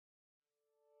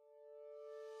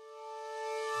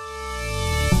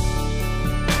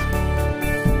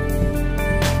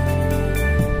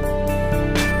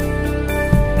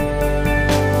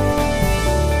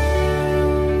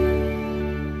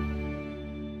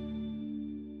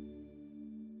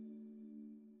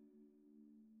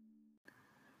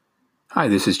Hi,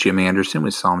 this is Jim Anderson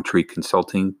with Psalm Tree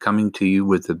Consulting, coming to you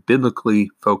with a biblically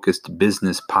focused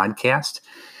business podcast.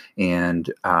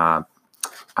 And we are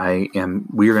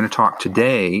going to talk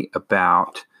today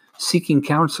about seeking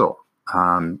counsel.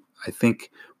 I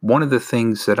think one of the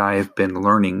things that I have been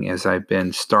learning as I've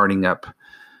been starting up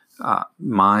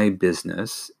my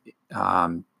business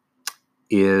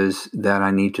is that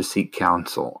I need to seek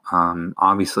counsel.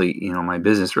 Obviously, my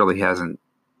business really hasn't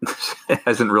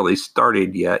really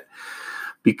started yet,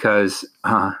 because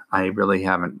I really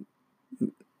haven't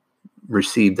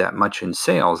received that much in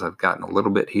sales. I've gotten a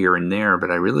little bit here and there, but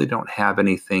I really don't have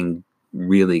anything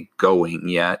really going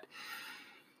yet.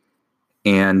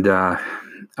 And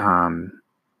one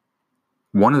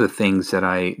of the things that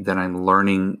I'm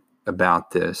learning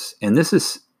about this, and this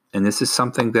is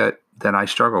something that I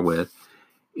struggle with,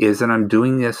 is that I'm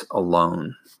doing this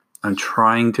alone. I'm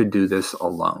trying to do this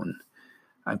alone.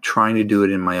 I'm trying to do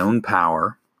it in my own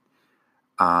power.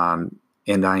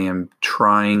 And I am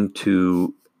trying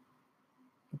to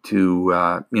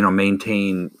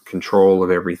maintain control of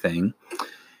everything.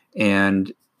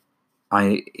 And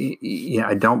I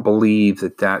don't believe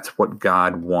that that's what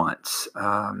God wants.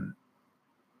 And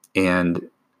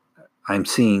I'm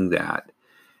seeing that.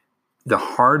 The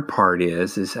hard part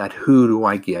is that who do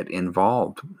I get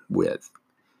involved with?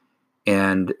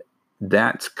 And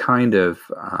that's kind of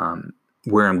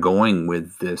where I'm going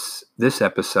with this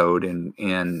episode,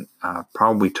 and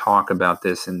probably talk about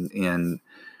this in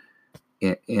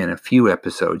a few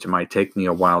episodes. It might take me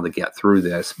a while to get through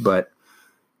this, but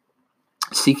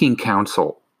seeking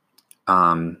counsel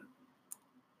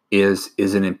is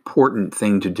an important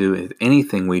thing to do. If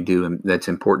anything we do that's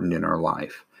important in our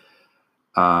life.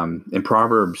 In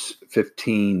Proverbs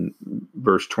 15,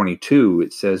 verse 22,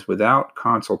 it says, "Without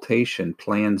consultation,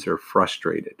 plans are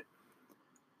frustrated,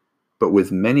 but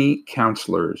with many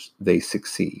counselors, they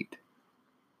succeed."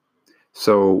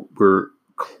 So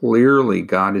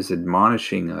God is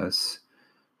admonishing us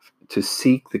to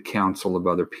seek the counsel of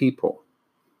other people.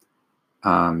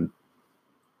 And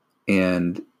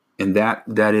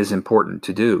that is important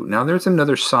to do. Now, there's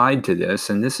another side to this,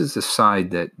 and this is the side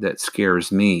that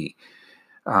scares me,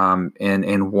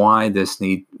 and why this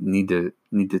need to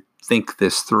think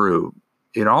this through.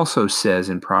 It also says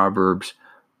in Proverbs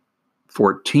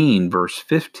 14, verse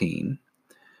 15,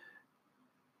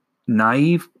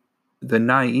 the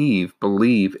naive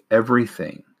believe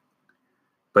everything,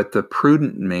 but the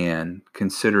prudent man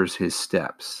considers his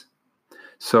steps.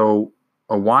 So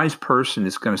a wise person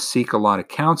is going to seek a lot of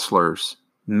counselors,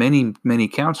 many, many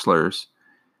counselors,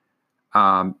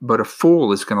 but a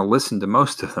fool is going to listen to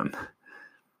most of them.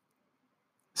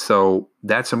 So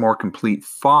that's a more complete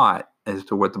thought as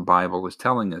to what the Bible is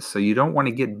telling us. So you don't want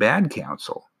to get bad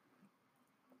counsel.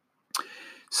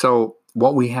 So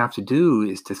what we have to do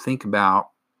is to think about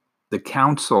the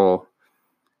counsel,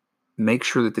 make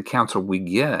sure that the counsel we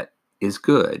get is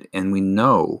good, and we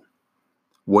know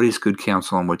what is good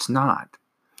counsel and what's not.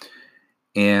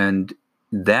 And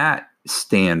that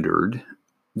standard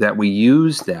that we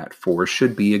use that for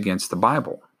should be against the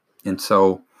Bible. And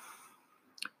so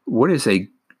what is a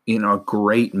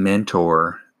great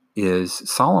mentor is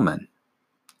Solomon.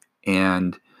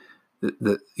 And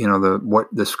what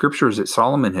the scriptures that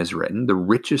Solomon has written, the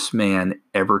richest man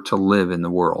ever to live in the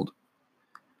world,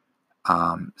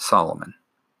 Solomon.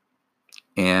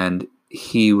 And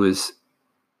he was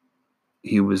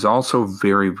also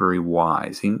very, very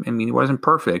wise. He wasn't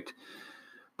perfect,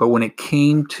 but when it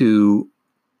came to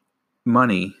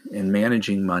money and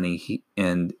managing money,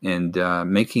 and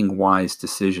making wise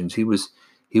decisions, he was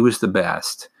the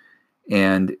best.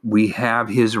 And we have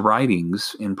his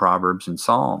writings in Proverbs and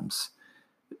Psalms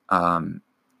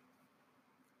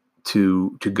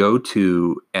to go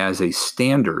to as a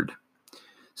standard.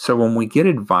 So when we get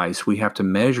advice, we have to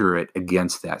measure it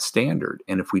against that standard.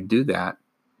 And if we do that,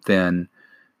 then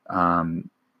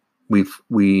we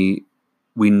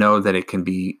know that it can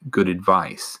be good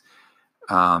advice.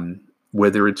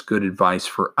 Whether it's good advice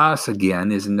for us,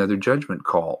 again, is another judgment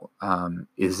call.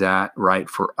 Is that right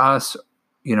for us?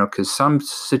 Because some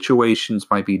situations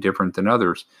might be different than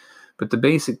others, but the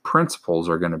basic principles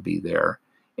are going to be there,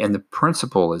 and the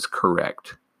principle is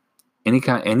correct.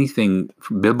 Anything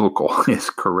biblical is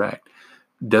correct.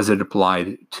 Does it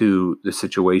apply to the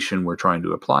situation we're trying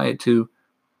to apply it to?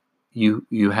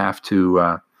 You have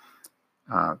to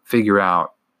figure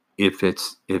out if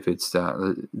it's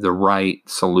the right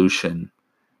solution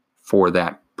for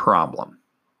that problem.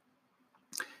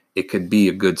 It could be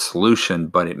a good solution,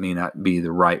 but it may not be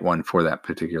the right one for that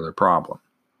particular problem.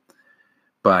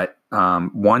 But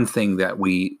one thing that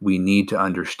we need to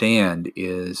understand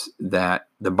is that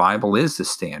the Bible is the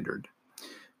standard.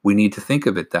 we need to think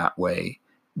of it that way,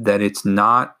 that it's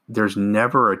not, there's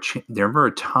never never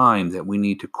a time that we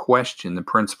need to question the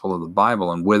principle of the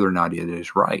Bible and whether or not it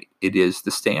is right. It is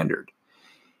the standard,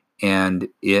 and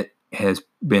it has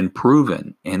been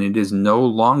proven, and it is no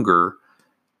longer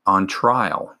on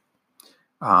trial.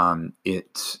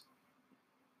 It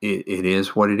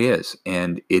is what it is,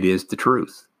 and it is the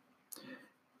truth.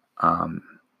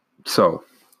 So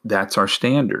that's our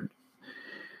standard.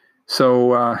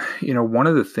 So, one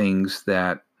of the things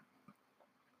that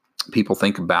people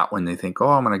think about when they think, oh,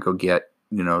 I'm going to go get,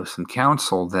 some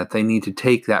counsel, that they need to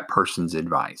take that person's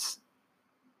advice,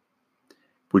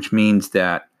 which means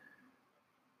that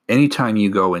anytime you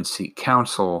go and seek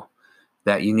counsel,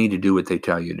 that you need to do what they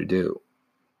tell you to do.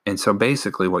 And so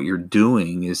basically what you're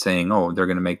doing is saying, oh, they're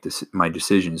going to make my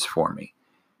decisions for me.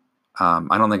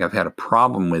 I don't think I've had a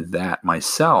problem with that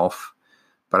myself,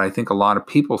 but I think a lot of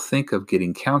people think of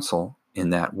getting counsel in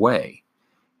that way.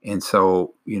 And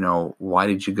so, why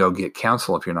did you go get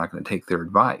counsel if you're not going to take their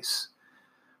advice?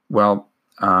 Well,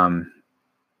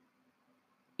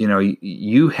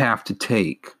 you have to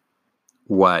take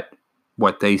what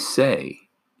they say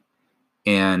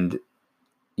and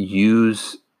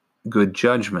use good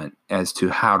judgment as to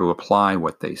how to apply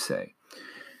what they say.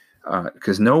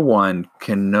 Because no one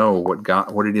can know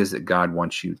what it is that God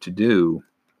wants you to do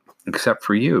except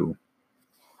for you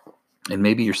and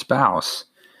maybe your spouse.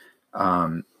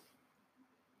 But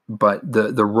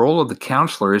the role of the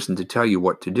counselor isn't to tell you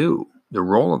what to do. The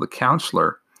role of the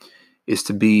counselor is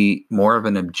to be more of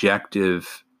an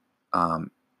objective,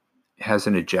 has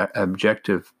an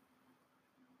objective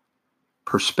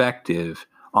perspective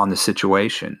on the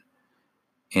situation,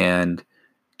 and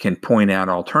can point out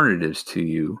alternatives to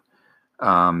you.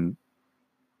 And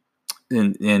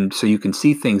so you can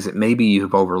see things that maybe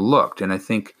you've overlooked. And I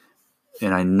think,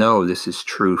 and I know this is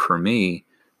true for me,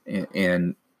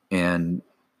 and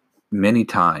many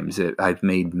times that I've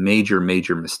made major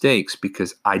mistakes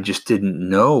because I just didn't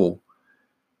know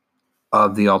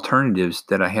of the alternatives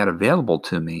that I had available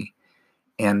to me.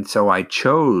 And so I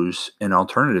chose an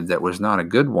alternative that was not a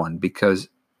good one because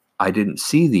I didn't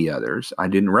see the others. I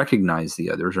didn't recognize the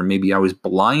others, or maybe I was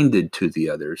blinded to the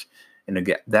others. And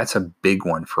again, that's a big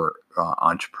one for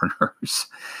entrepreneurs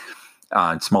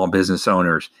and small business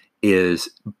owners, is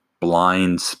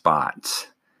blind spots.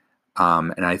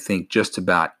 And I think just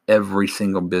about every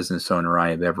single business owner I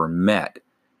have ever met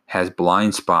has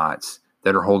blind spots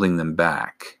that are holding them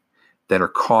back, that are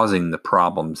causing the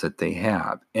problems that they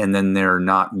have. And then they're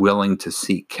not willing to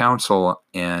seek counsel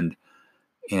and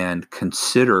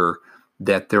consider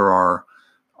that there are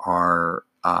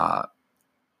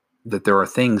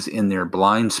things in their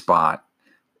blind spot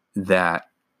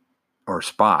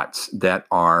spots that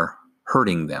are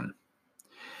hurting them.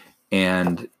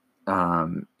 And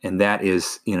that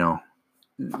is,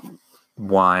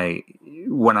 why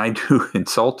when I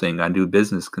do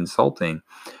business consulting,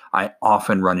 I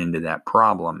often run into that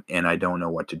problem and I don't know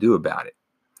what to do about it.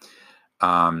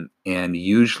 And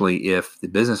usually if the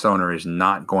business owner is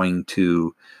not going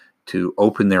to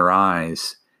open their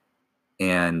eyes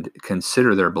and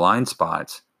consider their blind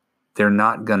spots, they're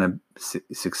not going to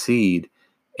succeed.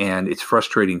 And it's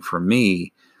frustrating for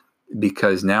me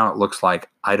because now it looks like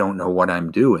I don't know what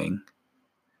I'm doing,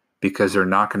 because they're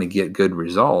not going to get good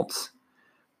results,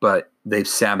 but they've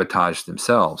sabotaged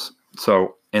themselves.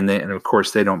 So, and of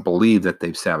course they don't believe that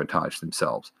they've sabotaged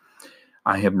themselves.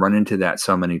 I have run into that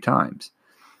so many times.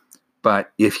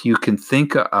 But if you can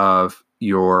think of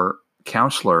your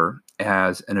counselor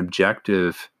as an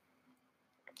objective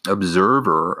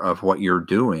observer of what you're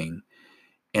doing,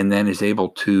 and then is able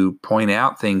to point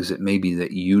out things that maybe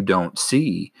that you don't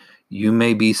see, you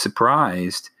may be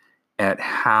surprised at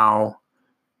how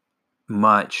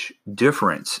much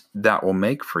difference that will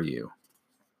make for you.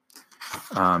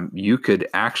 You could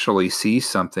actually see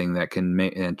something that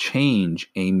can change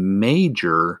a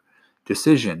major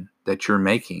decision that you're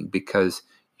making, because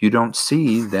you don't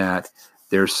see that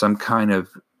there's some kind of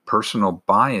personal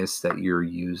bias that you're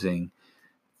using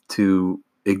to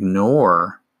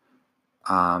ignore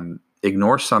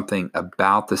something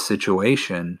about the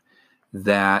situation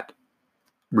that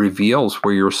reveals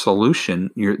where your solution,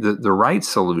 the right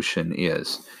solution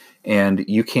is. And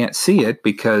you can't see it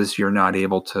because you're not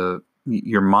able to,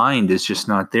 your mind is just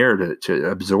not there to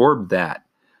absorb that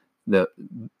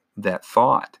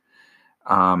thought.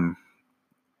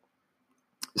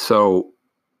 So,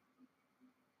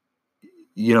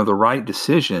 the right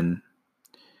decision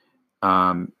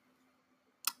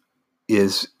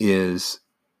is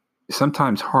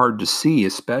sometimes hard to see,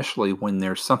 especially when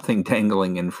there's something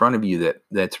dangling in front of you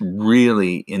that's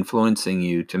really influencing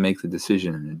you to make the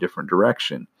decision in a different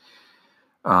direction.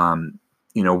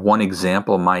 One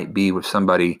example might be if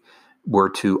somebody were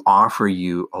to offer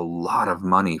you a lot of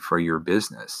money for your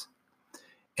business,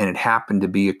 and it happened to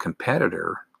be a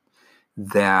competitor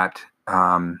that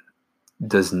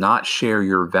does not share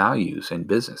your values in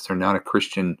business. They're not a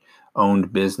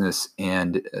Christian-owned business,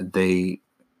 and they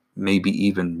maybe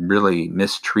even really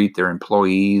mistreat their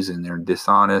employees, and they're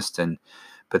dishonest,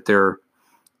 but they're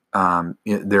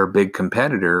a big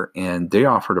competitor, and they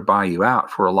offer to buy you out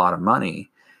for a lot of money,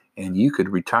 and you could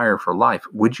retire for life.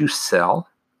 Would you sell?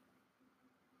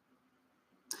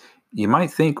 You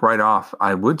might think right off,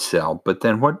 I would sell, but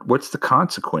then what's the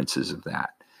consequences of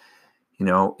that?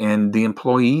 And the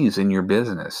employees in your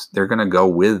business, they're going to go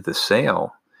with the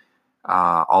sale.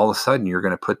 All of a sudden, you're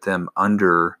going to put them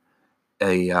under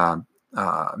a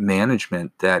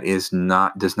management that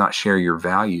does not share your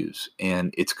values,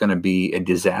 and it's going to be a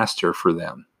disaster for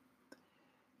them.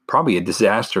 Probably a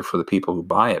disaster for the people who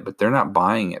buy it, but they're not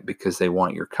buying it because they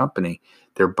want your company.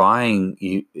 They're buying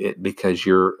it because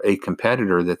you're a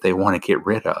competitor that they want to get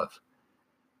rid of,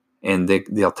 and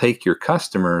they'll take your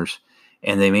customers,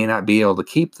 and they may not be able to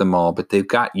keep them all, but they've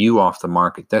got you off the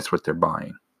market. That's what they're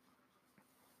buying.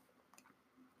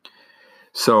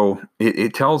 So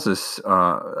it tells us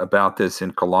about this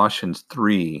in Colossians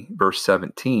 3, verse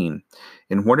 17.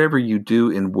 And whatever you do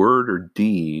in word or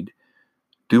deed,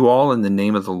 do all in the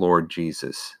name of the Lord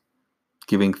Jesus,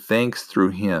 giving thanks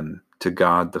through him to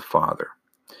God the Father.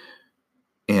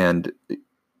 And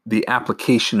the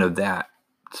application of that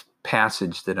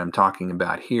passage that I'm talking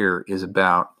about here is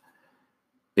about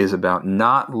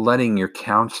not letting your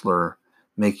counselor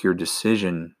make your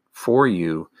decision for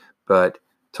you, but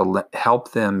to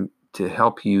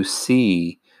help you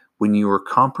see when you are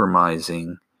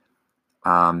compromising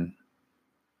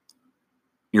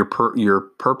your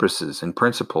purposes and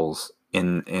principles,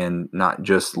 and not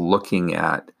just looking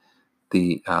at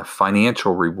the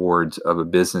financial rewards of a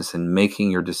business and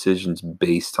making your decisions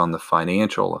based on the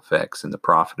financial effects and the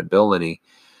profitability,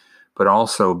 but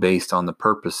also based on the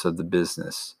purpose of the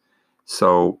business.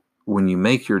 So when you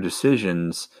make your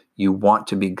decisions, you want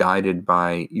to be guided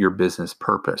by your business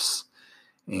purpose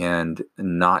and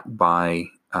not by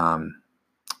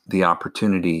the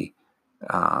opportunity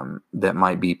that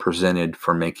might be presented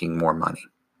for making more money.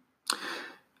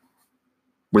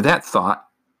 With that thought,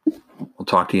 we'll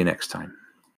talk to you next time.